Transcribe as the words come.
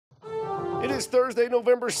is Thursday,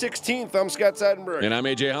 November 16th. I'm Scott Seidenberg. And I'm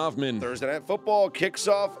AJ Hoffman. Thursday Night Football kicks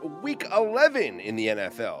off Week 11 in the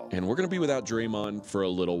NFL. And we're going to be without Draymond for a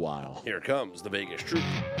little while. Here comes the Vegas Truth.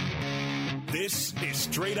 This is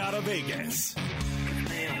Straight Out of Vegas.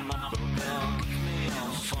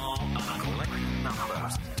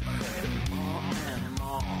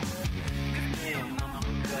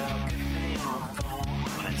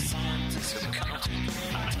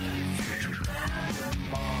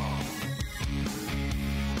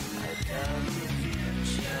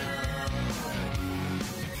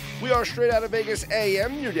 We are Straight Out of Vegas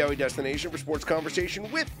AM, your daily destination for sports conversation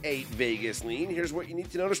with a Vegas lean. Here's what you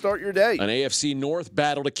need to know to start your day. An AFC North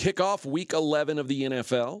battle to kick off Week 11 of the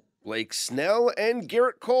NFL. Blake Snell and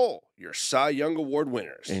Garrett Cole, your Cy Young Award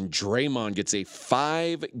winners. And Draymond gets a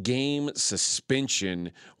 5-game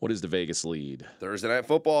suspension. What is the Vegas lead? Thursday Night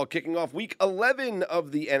Football kicking off Week 11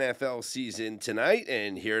 of the NFL season tonight.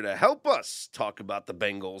 And here to help us talk about the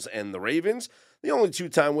Bengals and the Ravens, the only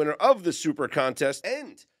two-time winner of the Super Contest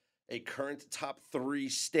and a current top 3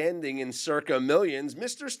 standing in circa millions,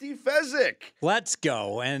 Mr. Steve Fezzik. Let's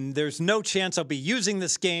go. And there's no chance I'll be using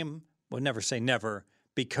this game. Well, never say never,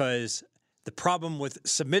 because the problem with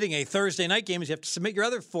submitting a Thursday night game is you have to submit your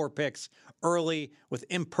other 4 picks early with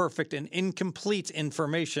imperfect and incomplete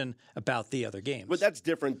information about the other games. But that's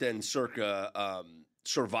different than circa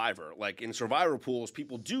Survivor. Like in Survivor pools,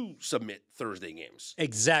 people do submit Thursday games.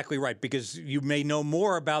 Exactly right, because you may know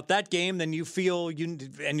more about that game than you feel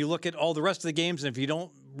and you look at all the rest of the games, and if you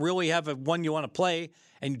don't really have one you want to play,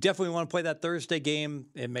 and you definitely want to play that Thursday game,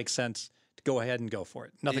 it makes sense to go ahead and go for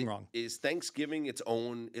it. Nothing wrong. Is Thanksgiving its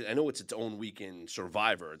own? I know it's its own week in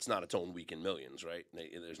Survivor. It's not its own week in Millions, right?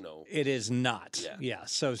 There's no. It is not. Yeah.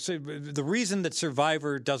 So the reason that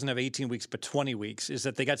Survivor doesn't have 18 weeks but 20 weeks is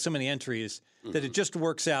that they got so many entries that it just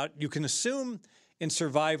works out. You can assume in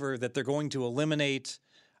Survivor that they're going to eliminate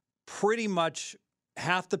pretty much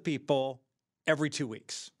half the people every 2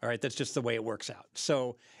 weeks. All right, that's just the way it works out.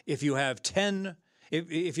 So if you have 10,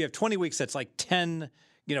 if you have 20 weeks, that's like 10.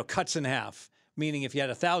 Cuts in half, meaning if you had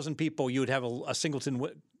 1,000 people, you would have a singleton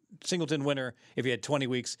winner if you had 20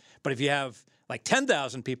 weeks. But if you have like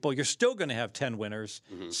 10,000 people, you're still going to have 10 winners.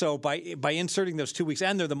 So by inserting those 2 weeks,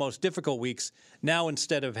 and they're the most difficult weeks, now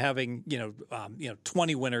instead of having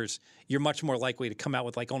 20 winners, you're much more likely to come out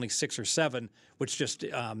with like only 6 or 7, which just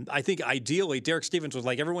I think ideally Derek Stevens would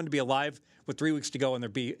like everyone to be alive with 3 weeks to go, and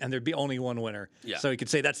there'd be only one winner. Yeah. So he could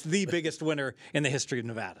say that's the biggest winner in the history of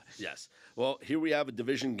Nevada. Yes. Well, here we have a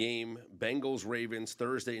division game, Bengals-Ravens,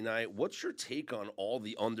 Thursday night. What's your take on all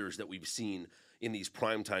the unders that we've seen in these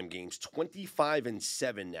primetime games?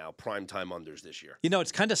 25-7 now, primetime unders this year.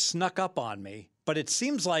 It's kind of snuck up on me, but it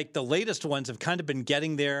seems like the latest ones have kind of been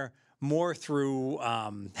getting there more through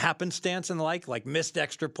happenstance and like missed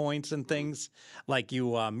extra points and things. Like you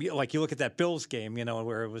look at that Bills game,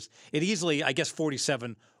 where it easily, I guess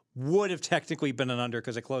 47 would have technically been an under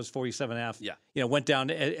because it closed 47.5. Yeah. Went down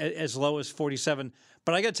to as low as 47.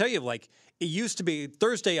 But I got to tell you, it used to be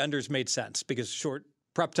Thursday unders made sense because short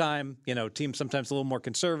prep time, teams sometimes a little more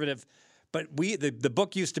conservative. But the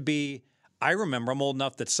book used to be, I remember, I'm old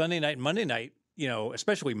enough that Sunday night and Monday night,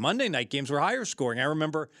 especially Monday night games were higher scoring. I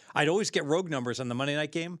remember I'd always get rogue numbers on the Monday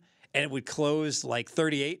night game, and it would close like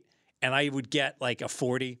 38, and I would get like a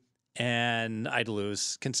 40. And I'd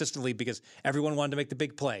lose consistently because everyone wanted to make the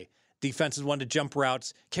big play. Defenses wanted to jump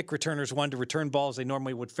routes. Kick returners wanted to return balls they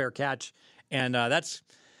normally would fair catch. And that's,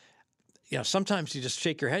 sometimes you just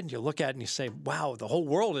shake your head and you look at it and you say, wow, the whole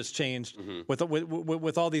world has changed with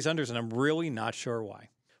all these unders, and I'm really not sure why.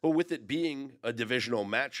 Well, with it being a divisional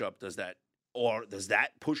matchup, does that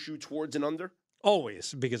push you towards an under?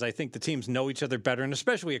 Always, because I think the teams know each other better, and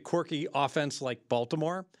especially a quirky offense like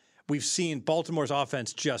Baltimore. We've seen Baltimore's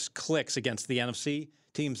offense just clicks against the NFC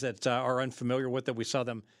teams that are unfamiliar with it. We saw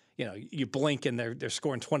them, you blink and they're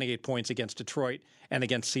scoring 28 points against Detroit and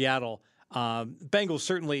against Seattle. Bengals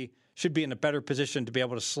certainly should be in a better position to be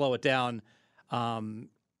able to slow it down. I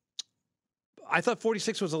thought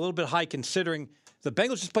 46 was a little bit high considering the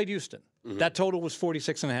Bengals just played Houston. That total was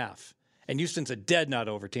 46.5. And Houston's a dead nut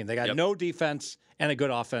over team. They got no defense and a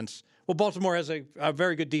good offense. Well, Baltimore has a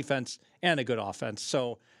very good defense and a good offense.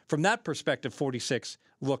 So from that perspective, 46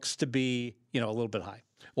 looks to be, a little bit high.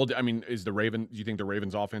 Well, I mean, do you think the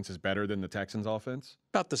Ravens' offense is better than the Texans' offense?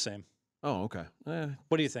 About the same. Oh, okay.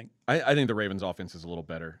 What do you think? I think the Ravens' offense is a little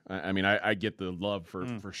better. I get the love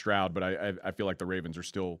for Stroud, but I feel like the Ravens are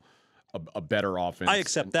still a better offense. I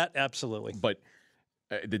accept that, absolutely. But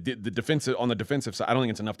the defensive on the defensive side, I don't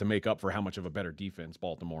think it's enough to make up for how much of a better defense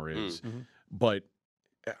Baltimore is. But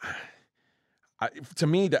to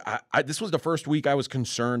me, this was the first week I was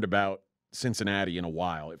concerned about Cincinnati in a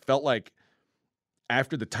while. It felt like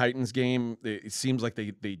after the Titans game, it seems like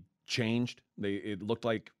they changed. It looked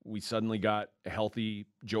like we suddenly got a healthy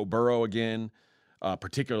Joe Burrow again,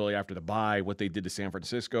 particularly after the bye, what they did to San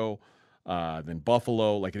Francisco, then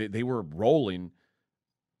Buffalo. Like they were rolling.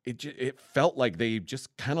 It felt like they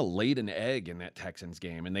just kind of laid an egg in that Texans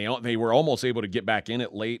game, and they were almost able to get back in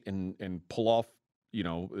it late and pull off,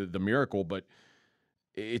 the miracle. But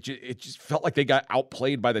it just felt like they got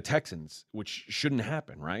outplayed by the Texans, which shouldn't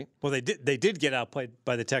happen, right? Well, they did get outplayed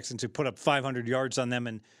by the Texans, who put up 500 yards on them.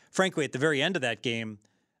 And frankly, at the very end of that game,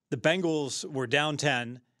 the Bengals were down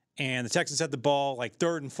 10, and the Texans had the ball like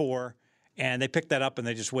 3rd and 4, and they picked that up and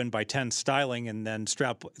they just win by 10 styling, and then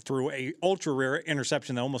Stroud threw a ultra rare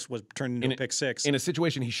interception that almost was turned into a pick six. In a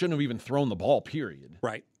situation he shouldn't have even thrown the ball, period.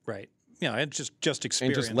 Right. It's just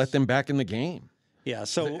experience. And just let them back in the game. Yeah,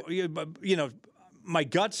 so, my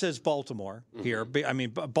gut says Baltimore here. I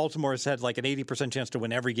mean, Baltimore has had like an 80% chance to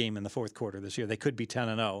win every game in the fourth quarter this year. They could be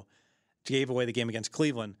 10-0. Gave away the game against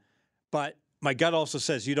Cleveland. But my gut also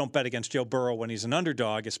says you don't bet against Joe Burrow when he's an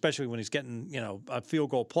underdog, especially when he's getting, a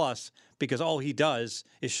field goal plus, because all he does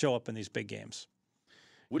is show up in these big games.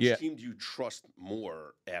 Which team do you trust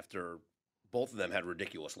more after both of them had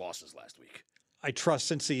ridiculous losses last week? I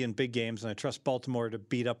trust Cincy in big games, and I trust Baltimore to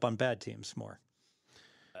beat up on bad teams more.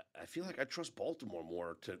 I feel like I trust Baltimore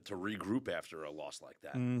more to regroup after a loss like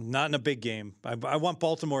that. Not in a big game. I want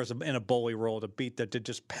Baltimore in a bully role to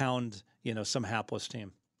just pound, some hapless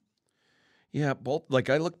team. Yeah,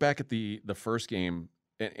 I look back at the first game,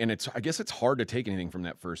 and I guess it's hard to take anything from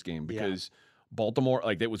that first game because Baltimore,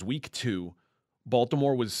 it was week 2.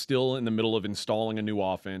 Baltimore was still in the middle of installing a new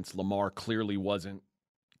offense. Lamar clearly wasn't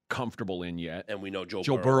comfortable in yet. And we know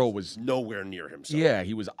Joe Burrow was nowhere near himself. Yeah,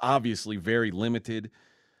 he was obviously very limited.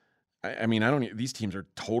 I mean, these teams are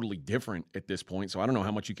totally different at this point, so I don't know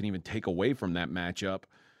how much you can even take away from that matchup.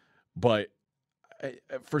 But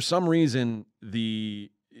for some reason, the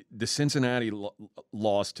Cincinnati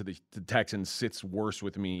loss to the Texans sits worse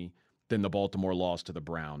with me than the Baltimore loss to the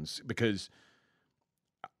Browns, because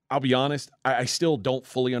I'll be honest, I still don't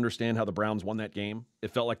fully understand how the Browns won that game. It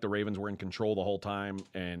felt like the Ravens were in control the whole time,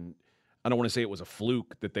 and I don't want to say it was a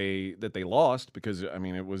fluke that they lost, because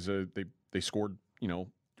it was they scored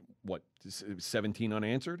 17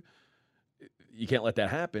 unanswered. You can't let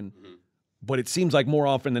that happen. Mm-hmm. But it seems like more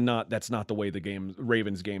often than not, that's not the way the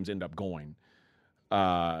Ravens games end up going.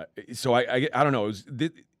 So I don't know.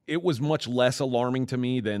 It was much less alarming to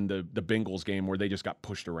me than the Bengals game where they just got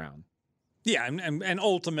pushed around. Yeah, and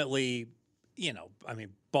ultimately,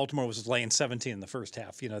 Baltimore was laying 17 in the first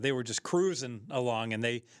half. They were just cruising along, and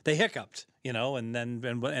they hiccuped. And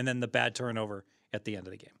then the bad turnover at the end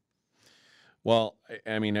of the game. Well,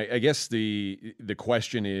 I guess the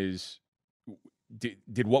question is,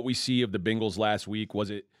 did what we see of the Bengals last week, was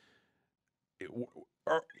it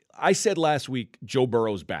I said last week, Joe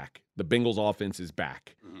Burrow's back. The Bengals offense is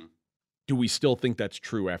back. Mm-hmm. Do we still think that's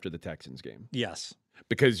true after the Texans game? Yes.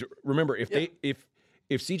 Because remember, if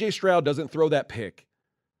CJ Stroud doesn't throw that pick,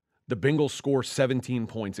 the Bengals score 17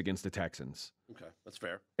 points against the Texans. Okay, that's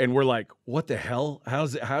fair. And we're like, what the hell?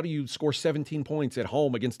 How do you score 17 points at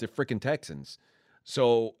home against the freaking Texans?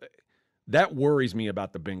 So that worries me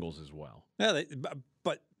about the Bengals as well. Yeah,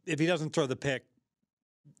 but if he doesn't throw the pick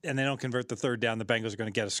and they don't convert the third down, the Bengals are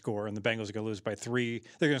going to get a score, and the Bengals are going to lose by 3.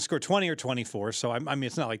 They're going to score 20 or 24. So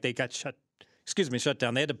it's not like they got shut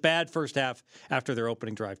down. They had a bad first half after their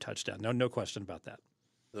opening drive touchdown. No question about that.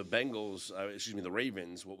 The Bengals, the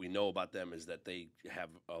Ravens, what we know about them is that they have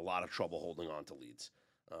a lot of trouble holding on to leads.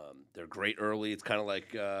 They're great early. It's kind of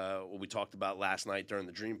like what we talked about last night during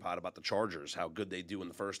the Dream Pod about the Chargers, how good they do in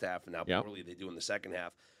the first half and how poorly they do in the second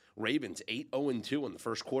half. Ravens 8-0-2 in the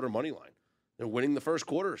first quarter money line. They're winning the first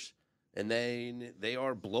quarters, and then they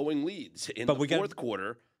are blowing leads in the fourth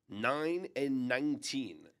quarter,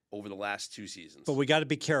 9-19 over the last 2 seasons. But we got to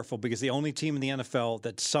be careful, because the only team in the NFL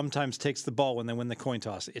that sometimes takes the ball when they win the coin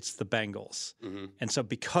toss, it's the Bengals. Mm-hmm. And so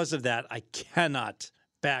because of that, I cannot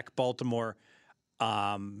back Baltimore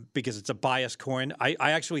because it's a biased coin. I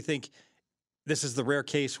actually think this is the rare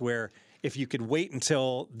case where if you could wait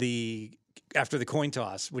until after the coin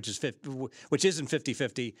toss, which isn't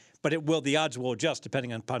 50-50, but the odds will adjust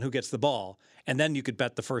depending upon who gets the ball, and then you could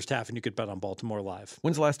bet the first half and you could bet on Baltimore live.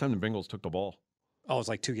 When's the last time the Bengals took the ball? Oh, it was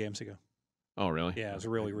like 2 games ago. Oh, really? Yeah, it was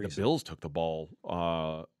really recent. The Bills took the ball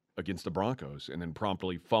against the Broncos and then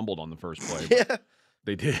promptly fumbled on the first play. Yeah.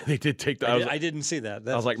 They did take the. I didn't see that.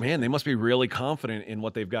 I was like, man, they must be really confident in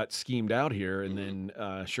what they've got schemed out here. And then,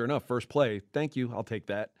 sure enough, first play, thank you, I'll take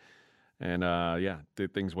that. And,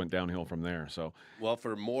 things went downhill from there. So, Well,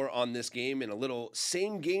 for more on this game and a little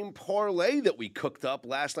same-game parlay that we cooked up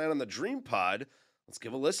last night on the Dream Pod, let's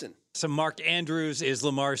give a listen. So Mark Andrews is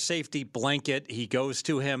Lamar's safety blanket. He goes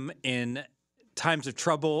to him in times of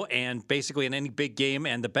trouble and basically in any big game,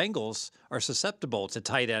 and the Bengals are susceptible to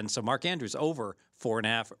tight end. So Mark Andrews over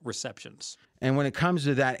 4.5 receptions. And when it comes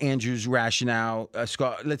to that Andrews rationale,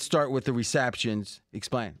 Scott, let's start with the receptions.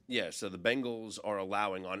 Explain. Yeah, so the Bengals are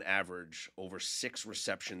allowing on average over 6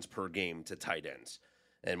 receptions per game to tight ends.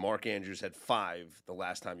 And Mark Andrews had 5 the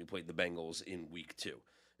last time he played the Bengals in week 2.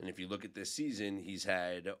 And if you look at this season, he's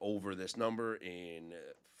had over this number in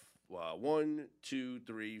 1, 2,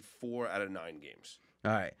 3, 4 out of 9 games.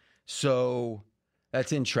 All right. So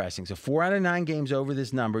that's interesting. So 4 out of 9 games over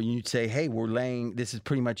this number, you'd say, hey, we're laying, this is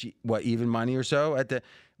pretty much, even money or so at the,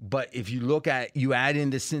 but if you look at, you add in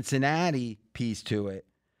the Cincinnati piece to it,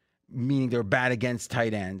 meaning they're bad against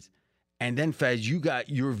tight ends. And then Fez, you got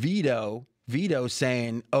your Vito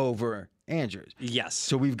saying over Andrews. Yes.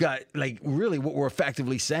 So we've got, really what we're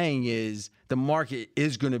effectively saying is the market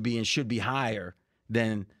is going to be and should be higher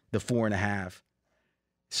than the 4.5.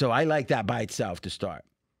 So I like that by itself to start.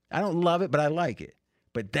 I don't love it, but I like it.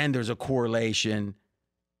 But then there's a correlation,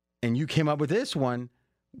 and you came up with this one,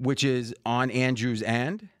 which is on Andrews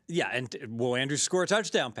and? Yeah, and will Andrews score a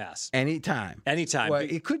touchdown pass? Anytime. Well,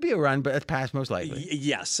 it could be a run, but a pass most likely.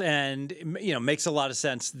 Yes, and makes a lot of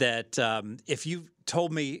sense that if you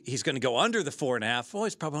told me he's going to go under the 4.5, well,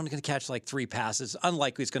 he's probably only going to catch 3 passes.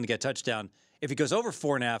 Unlikely he's going to get a touchdown. If he goes over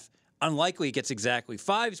 4.5, unlikely he gets exactly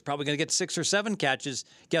 5. He's probably going to get 6 or 7 catches.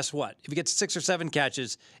 Guess what? If he gets 6 or 7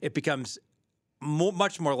 catches, it becomes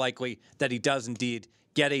much more likely that he does indeed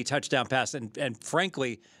get a touchdown pass. And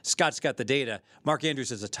frankly, Scott's got the data. Mark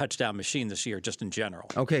Andrews is a touchdown machine this year, just in general.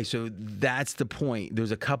 Okay, so that's the point.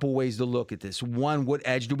 There's a couple ways to look at this. One, what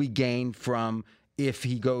edge do we gain from if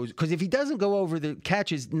he goes? Because if he doesn't go over the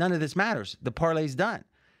catches, none of this matters. The parlay's done.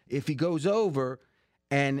 If he goes over,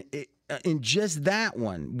 and in just that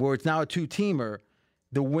one, where it's now a 2-teamer,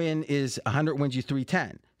 the win is 100 wins you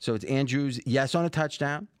 310. So it's Andrews, yes, on a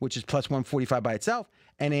touchdown, which is plus 145 by itself,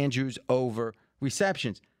 and Andrews over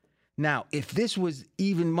receptions. Now, if this was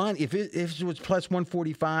even money, if it was plus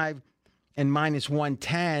 145 and minus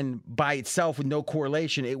 110 by itself with no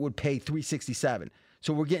correlation, it would pay 367.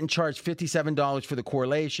 So we're getting charged $57 for the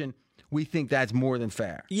correlation. We think that's more than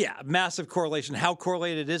fair. Yeah, massive correlation. How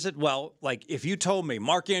correlated is it? Well, if you told me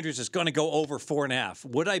Mark Andrews is going to go over 4.5,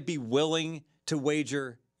 would I be willing to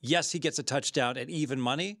wager, yes, he gets a touchdown at even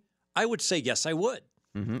money? I would say yes, I would.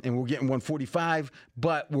 Mm-hmm. And we're getting 145,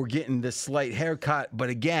 but we're getting this slight haircut. But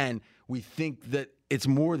again, we think that it's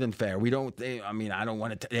more than fair. We don't, I don't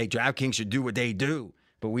want to, DraftKings should do what they do,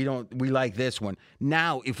 but we like this one.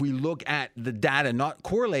 Now, if we look at the data, not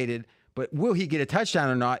correlated, but will he get a touchdown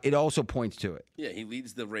or not, it also points to it. Yeah, he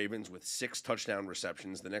leads the Ravens with 6 touchdown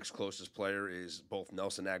receptions. The next closest player is both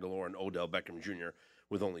Nelson Aguilar and Odell Beckham Jr.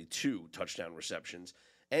 with only 2 touchdown receptions.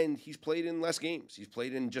 And he's played in less games. He's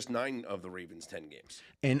played in just 9 of the Ravens' 10 games.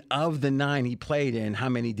 And of the 9 he played in, how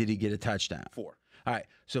many did he get a touchdown? 4. All right,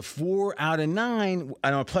 so 4 out of 9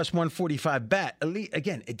 on a plus 145 bet.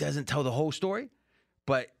 Again, it doesn't tell the whole story,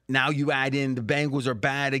 but now you add in the Bengals are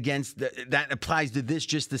bad against that applies to this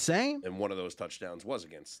just the same. And one of those touchdowns was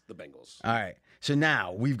against the Bengals. All right, so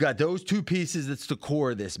now we've got those 2 pieces. That's the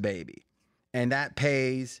core of this baby, and that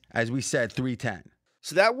pays, as we said, 310.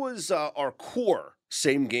 So that was our core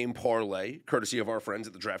same-game parlay, courtesy of our friends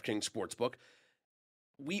at the DraftKings Sportsbook.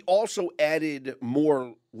 We also added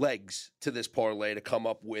more legs to this parlay to come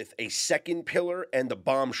up with a second pillar and a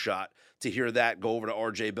bomb shot. To hear that, go over to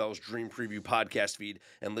RJ Bell's Dream Preview podcast feed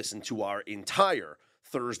and listen to our entire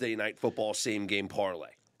Thursday Night Football same-game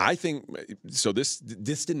parlay. I think so. This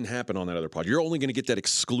didn't happen on that other pod. You're only going to get that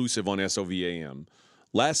exclusive on SOVAM.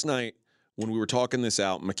 Last night, when we were talking this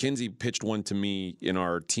out, McKenzie pitched one to me in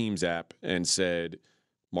our Teams app and said,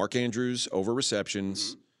 Mark Andrews over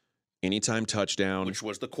receptions, anytime touchdown. Which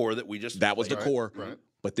was the core that we just That was the played. core. Right.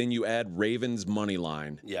 But then you add Ravens money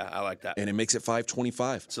line. Yeah, I like that. And it makes it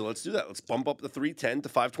 525. So let's do that. Let's bump up the 310 to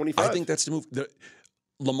 525. I think that's the move.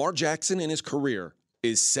 Lamar Jackson in his career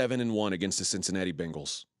is 7-1 against the Cincinnati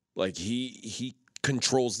Bengals. He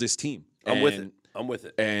controls this team. I'm with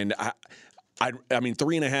it. And I mean,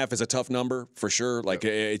 3.5 is a tough number for sure.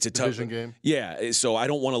 It's a tough division game. Yeah, so I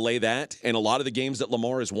don't want to lay that. And a lot of the games that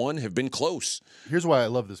Lamar has won have been close. Here's why I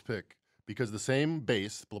love this pick. Because the same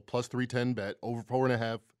base, plus 310 bet, over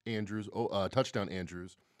 4.5 Andrews, touchdown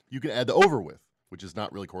Andrews, you can add the over with, which is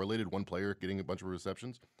not really correlated, one player getting a bunch of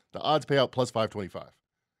receptions. The odds payout plus 525.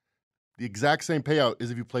 The exact same payout is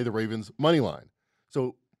if you play the Ravens money line.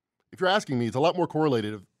 So if you're asking me, it's a lot more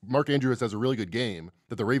correlated if Mark Andrews has a really good game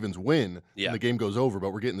that the Ravens win and the game goes over,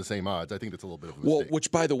 but we're getting the same odds. I think that's a little bit of a mistake. Well,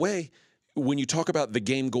 which, by the way, when you talk about the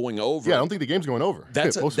game going over, I don't think the game's going over.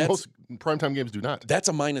 Most primetime games do not. That's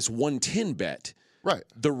a minus 110 bet. Right.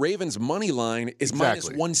 The Ravens' money line is minus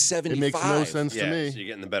 175. It makes no sense to me. So you're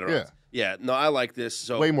getting the better odds. Yeah, no, I like this.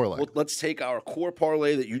 So way more like. Let's take our core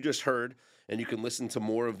parlay that you just heard, and you can listen to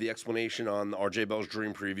more of the explanation on RJ Bell's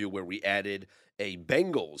Dream Preview, where we added a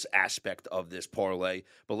Bengals aspect of this parlay.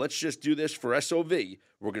 But let's just do this for SOV.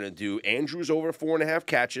 We're going to do Andrews over 4.5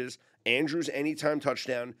 catches, Andrews anytime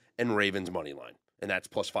touchdown, and Ravens money line. And that's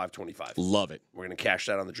plus 525. Love it. We're going to cash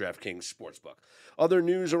that on the DraftKings Sportsbook. Other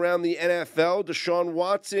news around the NFL, Deshaun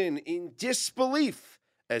Watson in disbelief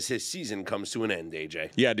as his season comes to an end,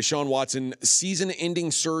 AJ. Yeah, Deshaun Watson,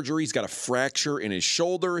 season-ending surgery. He's got a fracture in his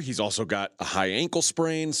shoulder. He's also got a high ankle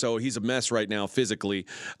sprain, so he's a mess right now physically.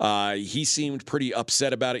 He seemed pretty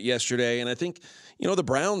upset about it yesterday, and I think, the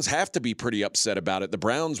Browns have to be pretty upset about it. The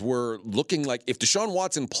Browns were looking like if Deshaun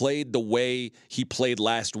Watson played the way he played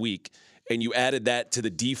last week, and you added that to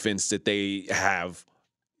the defense that they have,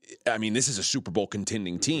 I mean, this is a Super Bowl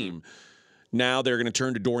contending team. Now they're going to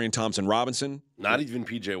turn to Dorian Thompson-Robinson. Not even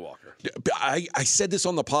P.J. Walker. I said this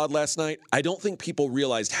on the pod last night. I don't think people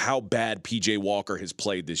realized how bad P.J. Walker has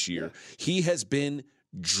played this year. Yeah. He has been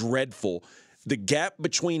dreadful. The gap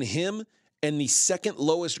between him and the second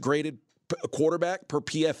lowest graded quarterback per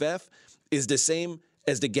PFF is the same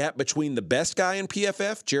as the gap between the best guy in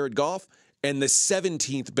PFF, Jared Goff, and the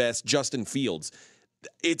 17th best, Justin Fields.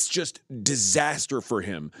 It's just disaster for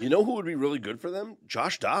him. You know who would be really good for them?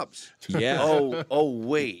 Josh Dobbs. Yeah.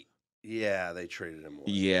 Wait. Yeah, they traded him away.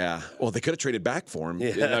 Yeah. Well, they could have traded back for him.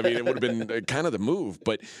 Yeah. I mean, it would have been kind of the move.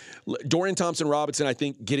 But Dorian Thompson-Robinson, I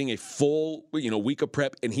think, getting a full, week of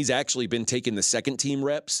prep, and he's actually been taking the second-team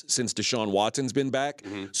reps since Deshaun Watson's been back.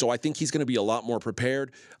 Mm-hmm. So I think he's going to be a lot more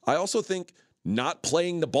prepared. I also think not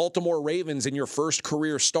playing the Baltimore Ravens in your first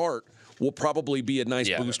career start will probably be a nice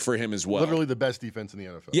boost for him as well. Literally the best defense in the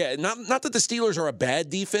NFL. Yeah, not that the Steelers are a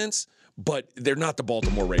bad defense, but they're not the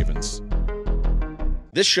Baltimore Ravens.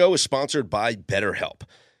 This show is sponsored by BetterHelp.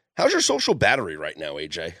 How's your social battery right now,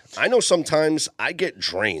 AJ? I know sometimes I get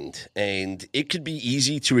drained, and it could be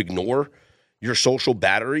easy to ignore your social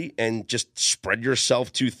battery and just spread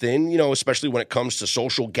yourself too thin, especially when it comes to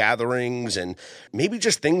social gatherings and maybe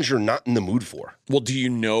just things you're not in the mood for. Well, do you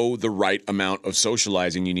know the right amount of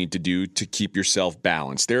socializing you need to do to keep yourself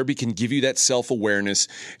balanced? Therapy can give you that self-awareness,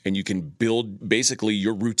 and you can build basically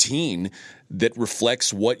your routine that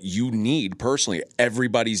reflects what you need personally.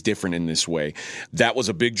 Everybody's different in this way. That was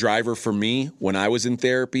a big driver for me when I was in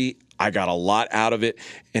therapy. I got a lot out of it,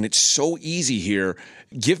 and it's so easy here.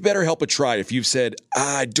 Give BetterHelp a try. If you've said,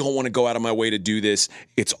 I don't want to go out of my way to do this,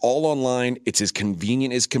 it's all online, it's as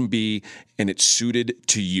convenient as can be, and it's suited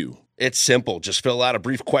to you. It's simple. Just fill out a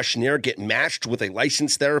brief questionnaire, get matched with a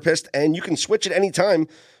licensed therapist, and you can switch at any time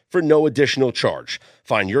for no additional charge.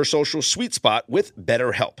 Find your social sweet spot with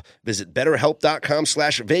BetterHelp. Visit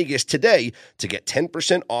BetterHelp.com/Vegas today to get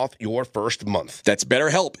 10% off your first month. That's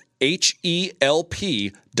BetterHelp,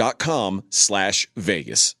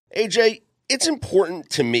 HELP.com/Vegas. AJ, it's important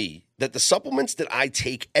to me that the supplements that I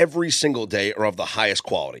take every single day are of the highest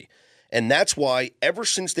quality. And that's why ever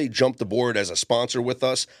since they jumped aboard as a sponsor with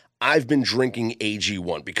us, I've been drinking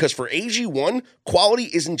AG1, because for AG1,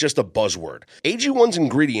 quality isn't just a buzzword. AG1's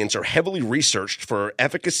ingredients are heavily researched for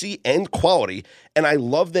efficacy and quality, and I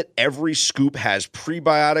love that every scoop has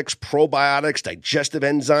prebiotics, probiotics, digestive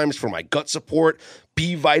enzymes for my gut support,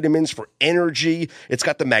 B vitamins for energy. It's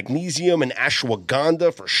got the magnesium and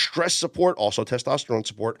ashwagandha for stress support, also testosterone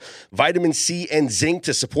support, vitamin C and zinc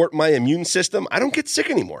to support my immune system. I don't get sick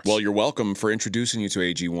anymore. Well, you're welcome for introducing you to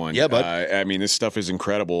AG1. Yeah, bud. I mean, this stuff is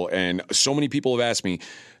incredible, and so many people have asked me,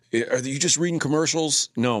 are you just reading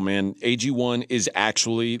commercials? No, man. AG1 is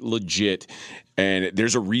actually legit, and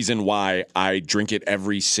there's a reason why I drink it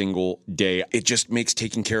every single day. It just makes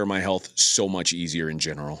taking care of my health so much easier in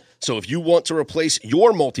general. So if you want to replace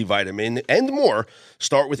your multivitamin and more,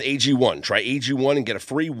 start with AG1. Try AG1 and get a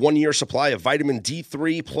free 1-year supply of vitamin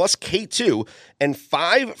D3 plus K2 and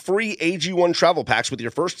 5 free AG1 travel packs with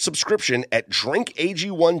your first subscription at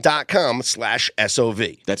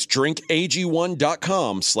drinkag1.com/SOV. That's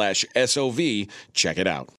drinkag1.com/SOV. Check it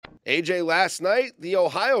out. AJ, last night, the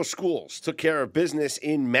Ohio schools took care of business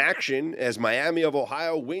in Maction as Miami of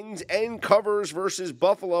Ohio wins and covers versus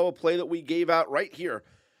Buffalo, a play that we gave out right here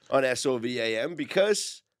on SOVAM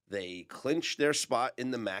because they clinched their spot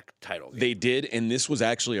in the MAC title game. They did, and this was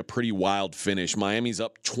actually a pretty wild finish. Miami's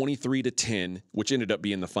up 23-10, which ended up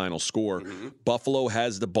being the final score. Mm-hmm. Buffalo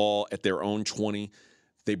has the ball at their own 20.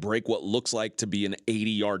 They break what looks like to be an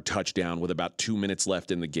 80-yard touchdown with about 2 minutes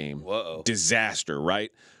left in the game. Whoa. Disaster,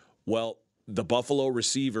 right? Well, the Buffalo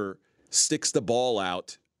receiver sticks the ball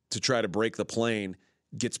out to try to break the plane,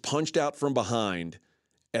 gets punched out from behind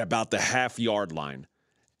at about the half-yard line.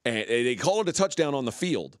 And they call it a touchdown on the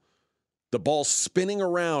field. The ball spinning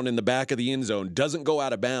around in the back of the end zone, doesn't go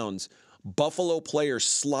out of bounds. Buffalo player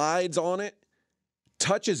slides on it,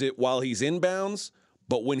 touches it while he's inbounds,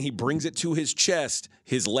 but when he brings it to his chest,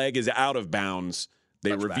 his leg is out of bounds.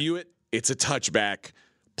 They review it. It's a touchback.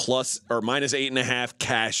 Plus or minus 8.5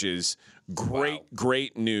 cashes.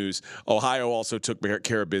 Great news. Ohio also took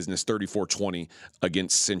care of business 34-20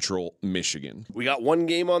 against Central Michigan. We got one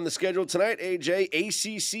game on the schedule tonight, AJ.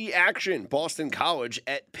 ACC action. Boston College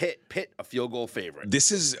at Pitt. Pitt, a field goal favorite.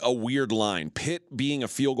 This is a weird line. Pitt being a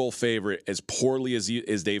field goal favorite as poorly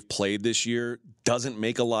as they've played this year doesn't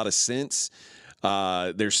make a lot of sense.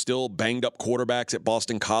 They're still banged up quarterbacks at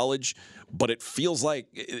Boston College, but it feels like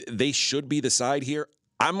they should be the side here.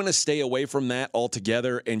 I'm going to stay away from that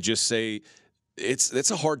altogether and just say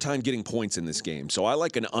it's a hard time getting points in this game. So I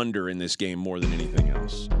like an under in this game more than anything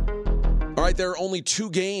else. All right, there are only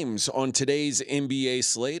 2 games on today's NBA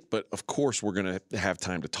slate, but of course we're going to have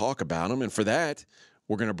time to talk about them. And for that,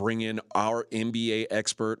 we're going to bring in our NBA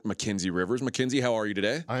expert, Mackenzie Rivers. Mackenzie, how are you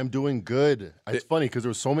today? I am doing good. It's funny because there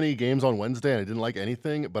were so many games on Wednesday and I didn't like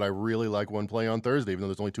anything, but I really like one play on Thursday, even though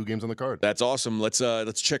there's only 2 games on the card. That's awesome. Let's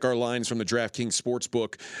check our lines from the DraftKings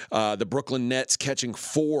Sportsbook. The Brooklyn Nets catching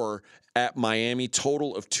 4 at Miami.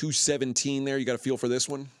 Total of 217 there. You got a feel for this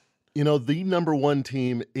one? You know, the number 1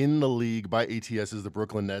 team in the league by ATS is the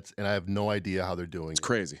Brooklyn Nets, and I have no idea how they're doing. It's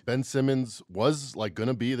crazy. Ben Simmons was going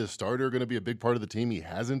to be the starter, going to be a big part of the team. He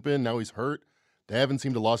hasn't been. Now he's hurt. They haven't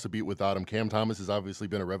seemed to lost a beat without him. Cam Thomas has obviously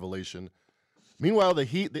been a revelation. Meanwhile, the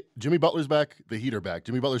Heat, Jimmy Butler's back. The Heat are back.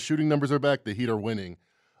 Jimmy Butler's shooting numbers are back. The Heat are winning.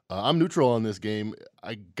 I'm neutral on this game.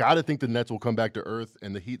 I got to think the Nets will come back to earth,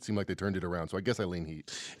 and the Heat seem like they turned it around. So I guess I lean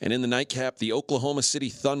Heat. And in the nightcap, the Oklahoma City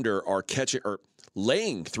Thunder are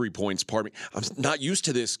laying 3 points. Pardon me. I'm not used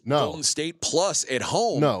to this. No. Golden State plus at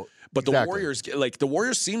home. No. But exactly. the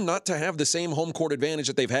Warriors seem not to have the same home court advantage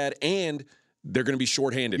that they've had, and they're going to be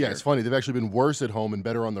shorthanded Yeah, here. it's funny. They've actually been worse at home and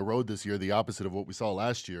better on the road this year, the opposite of what we saw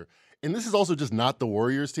last year. And this is also just not the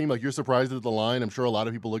Warriors team. Like, you're surprised at the line. I'm sure a lot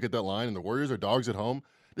of people look at that line, and the Warriors are dogs at home.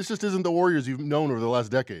 This just isn't the Warriors you've known over the last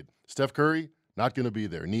decade. Steph Curry, not going to be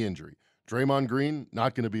there, knee injury. Draymond Green,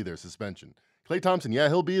 not going to be there, suspension. Klay Thompson, yeah,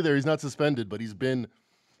 he'll be there. He's not suspended, but he's been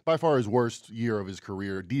by far his worst year of his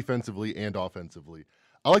career, defensively and offensively.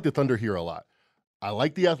 I like the Thunder here a lot. I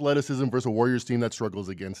like the athleticism versus a Warriors team that struggles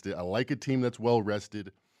against it. I like a team that's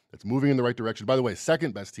well-rested, that's moving in the right direction. By the way,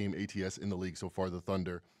 second best team ATS in the league so far, the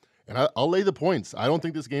Thunder. And I'll lay the points. I don't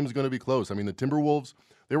think this game is going to be close. I mean, the Timberwolves,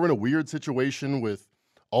 they were in a weird situation with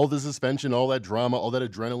all the suspension, all that drama, all that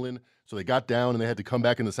adrenaline. So they got down and they had to come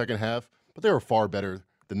back in the second half. But they were far better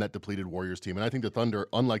than that depleted Warriors team. And I think the Thunder,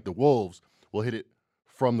 unlike the Wolves, will hit it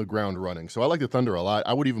from the ground running. So I like the Thunder a lot.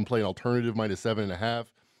 I would even play an alternative minus 7.5.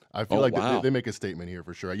 I feel they make a statement here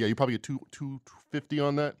for sure. Yeah, you probably get 250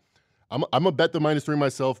 on that. I'm going to bet the minus 3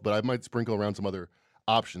 myself, but I might sprinkle around some other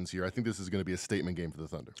options here. I think this is going to be a statement game for the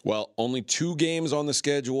Thunder. Well, only 2 games on the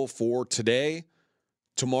schedule for today.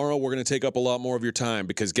 Tomorrow, we're going to take up a lot more of your time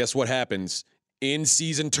because guess what happens?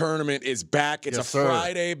 In-season tournament is back. It's yes, a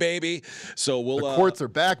Friday, baby. So the courts are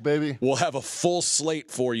back, baby. We'll have a full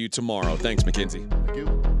slate for you tomorrow. Thanks, Mackenzie. Thank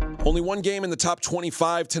you. Only one game in the top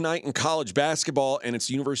 25 tonight in college basketball, and it's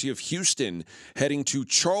the University of Houston heading to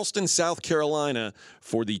Charleston, South Carolina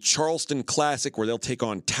for the Charleston Classic, where they'll take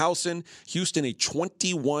on Towson. Houston, a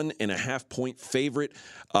 21.5-point favorite.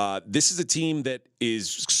 This is a team that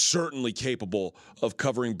is certainly capable of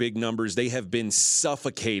covering big numbers. They have been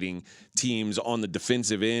suffocating teams on the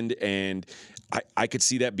defensive end, and I could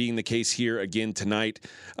see that being the case here again tonight.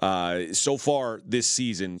 So far this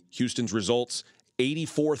season, Houston's results: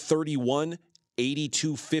 84-31,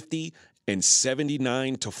 82-50, and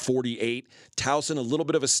 79-48. Towson, a little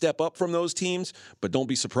bit of a step up from those teams, but don't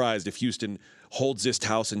be surprised if Houston holds this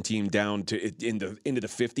Towson team down to into the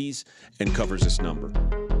 50s and covers this number.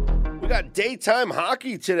 We got daytime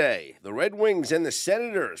hockey today. The Red Wings and the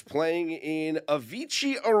Senators playing in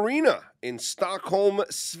Avicii Arena in Stockholm,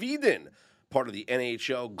 Sweden. Part of the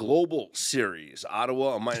NHL Global Series.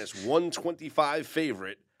 Ottawa, a minus 125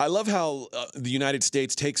 favorite. I love how the United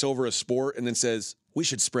States takes over a sport and then says, we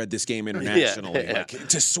should spread this game internationally, Yeah. like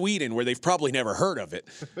to Sweden, where they've probably never heard of it.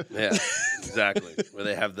 Yeah, exactly. Where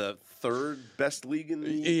they have the 3rd best league in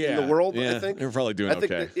the world, I think. They're probably doing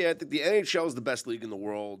okay. I think the NHL is the best league in the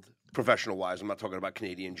world, professional-wise. I'm not talking about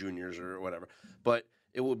Canadian juniors or whatever. But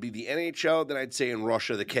it would be the NHL. Then I'd say in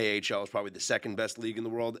Russia, the KHL is probably the second best league in the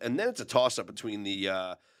world. And then it's a toss-up between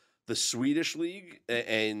the Swedish league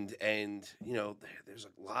and there's a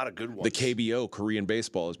lot of good ones. The KBO, Korean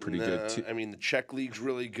baseball, is pretty good too. I mean, the Czech league's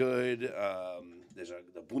really good.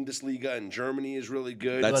 The Bundesliga in Germany is really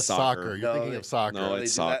good. That's soccer. You're No, thinking of soccer. no, They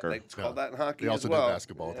it's do soccer. It's called that in hockey They also as well. do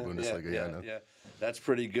basketball at the Bundesliga. Yeah. That's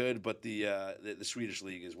pretty good. But the Swedish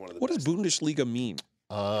league is one of the What best. does Bundesliga mean?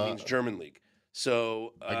 It means German league.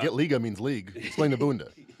 So I get Liga means league. Explain the Bunda.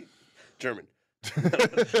 German.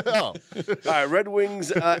 Oh. All right, Red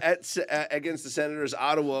Wings against the Senators.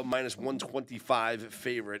 Ottawa minus 125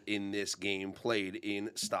 favorite in this game, played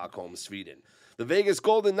in Stockholm, Sweden. The Vegas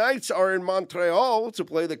Golden Knights are in Montreal to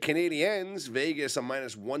play the Canadiens. Vegas a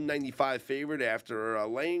minus 195 favorite after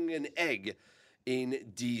laying an egg in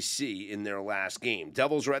D.C. in their last game.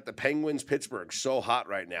 Devils are at the Penguins. Pittsburgh, so hot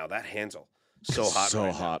right now. That Hansel. So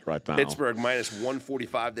hot right now. Pittsburgh minus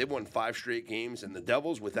 145. They've won 5 straight games, and the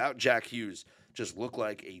Devils, without Jack Hughes, just look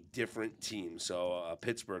like a different team. So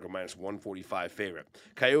Pittsburgh a minus 145 favorite.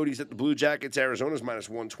 Coyotes at the Blue Jackets. Arizona's minus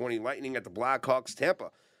 120. Lightning at the Blackhawks.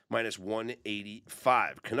 Tampa minus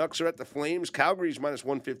 185. Canucks are at the Flames. Calgary's minus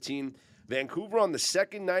 115. Vancouver on the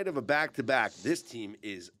second night of a back-to-back. This team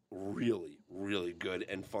is really, really good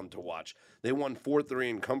and fun to watch. They won 4-3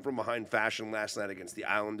 and come from behind fashion last night against the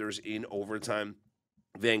Islanders in overtime.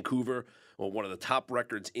 Vancouver, one of the top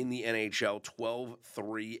records in the NHL,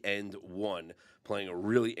 12-3-1, playing a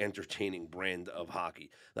really entertaining brand of hockey.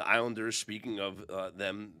 The Islanders, speaking of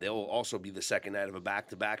them, they'll also be the second night of a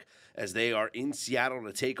back-to-back as they are in Seattle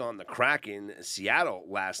to take on the Kraken. Seattle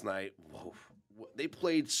last night, they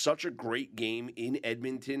played such a great game in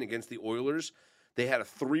Edmonton against the Oilers. They had a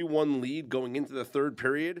 3-1 lead going into the third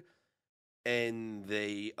period, and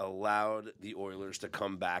they allowed the Oilers to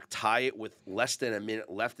come back, tie it with less than a minute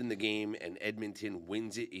left in the game, and Edmonton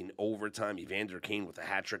wins it in overtime. Evander Kane with a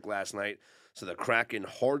hat trick last night. So the Kraken,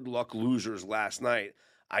 hard luck losers last night.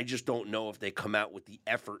 I just don't know if they come out with the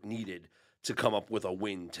effort needed to come up with a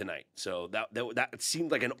win tonight. So that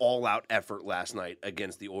seemed like an all-out effort last night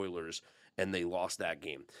against the Oilers, and they lost that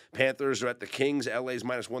game. Panthers are at the Kings. LA's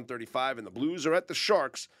minus 135, and the Blues are at the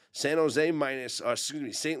Sharks. St.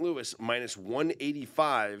 Louis minus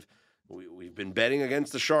 185. We've been betting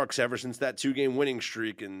against the Sharks ever since that 2-game winning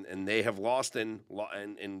streak, and they have lost and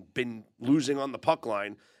been losing on the puck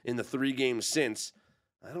line in the 3 games since.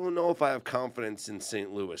 I don't know if I have confidence in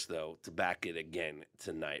St. Louis, though, to back it again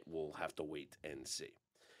tonight. We'll have to wait and see.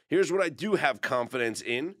 Here's what I do have confidence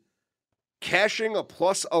in. Cashing a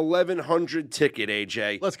plus 1,100 ticket,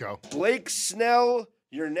 AJ. Let's go. Blake Snell,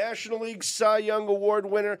 your National League Cy Young Award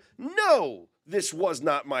winner. No, this was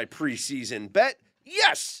not my preseason bet.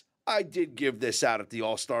 Yes, I did give this out at the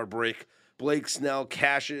All-Star break. Blake Snell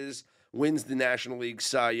cashes, wins the National League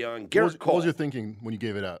Cy Young. Garrett Cole. What was your thinking when you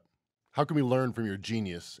gave it out? How can we learn from your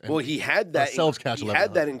genius? Well, he had that. He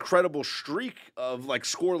had that incredible streak of like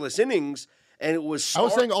scoreless innings, and it was. I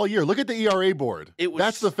was saying all year. Look at the ERA board.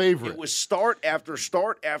 That's the favorite. It was start after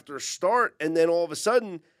start after start, and then all of a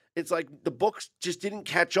sudden, it's like the books just didn't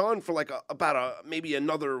catch on for like maybe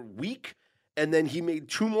another week, and then he made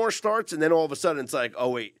 2 more starts, and then all of a sudden, it's like, oh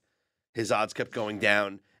wait, his odds kept going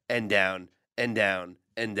down and down and down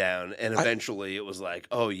and down, and eventually it was like,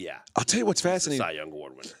 oh yeah. I'll tell you what's fascinating. Cy Young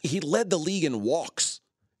Award winner. He led the league in walks.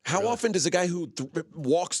 How often does a guy who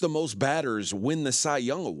walks the most batters win the Cy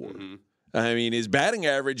Young Award? Mm-hmm. I mean, his batting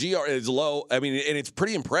average is low. I mean, and it's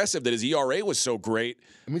pretty impressive that his ERA was so great.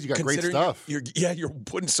 It means you got great stuff. You're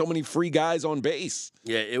putting so many free guys on base.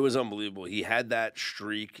 Yeah, it was unbelievable. He had that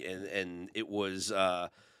streak, and it was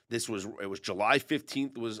it was July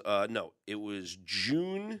 15th. It was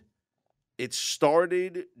June. It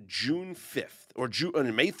started June 5th or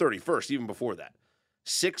May 31st, even before that.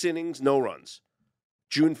 6 innings, no runs.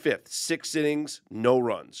 June 5th, 6 innings, no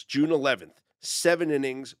runs. June 11th, 7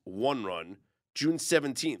 innings, 1 run. June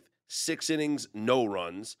 17th, 6 innings, no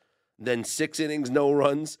runs. Then 6 innings, no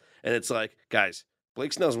runs. And it's like, guys,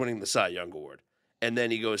 Blake Snell's winning the Cy Young Award. And then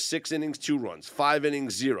he goes 6 innings, 2 runs, 5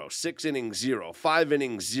 innings, 0, 6 innings, 0, 5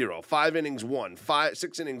 innings, 0, 5 innings, 1,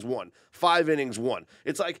 6 innings, 1, 5 innings, 1.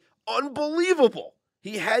 It's like unbelievable.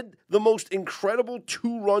 He had the most incredible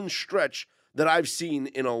 2-run stretch that I've seen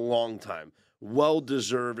in a long time. Well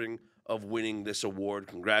deserving of winning this award.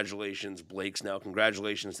 Congratulations, Blake Snell.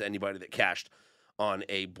 Congratulations to anybody that cashed on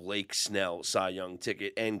a Blake Snell Cy Young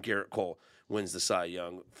ticket. And Garrett Cole wins the Cy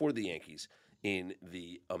Young for the Yankees in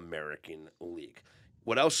the American League.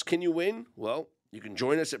 What else can you win? Well, you can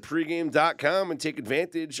join us at pregame.com and take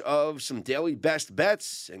advantage of some daily best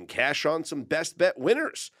bets and cash on some best bet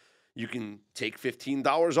winners. you can take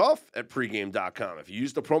 $15 off at pregame.com if you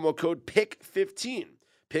use the promo code PICK15.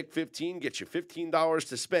 PICK15 gets you $15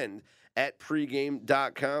 to spend at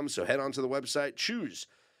pregame.com. So head onto the website, choose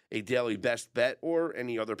a daily best bet or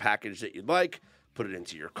any other package that you'd like, put it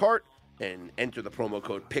into your cart, and enter the promo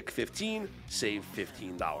code PICK15, save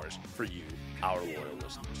 $15 for you, our loyal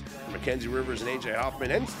listeners. For Mackenzie Rivers and AJ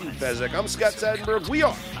Hoffman and Steve Fezzik, I'm Scott Seidenberg. We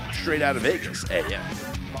are Straight Out of Vegas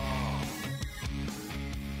AM.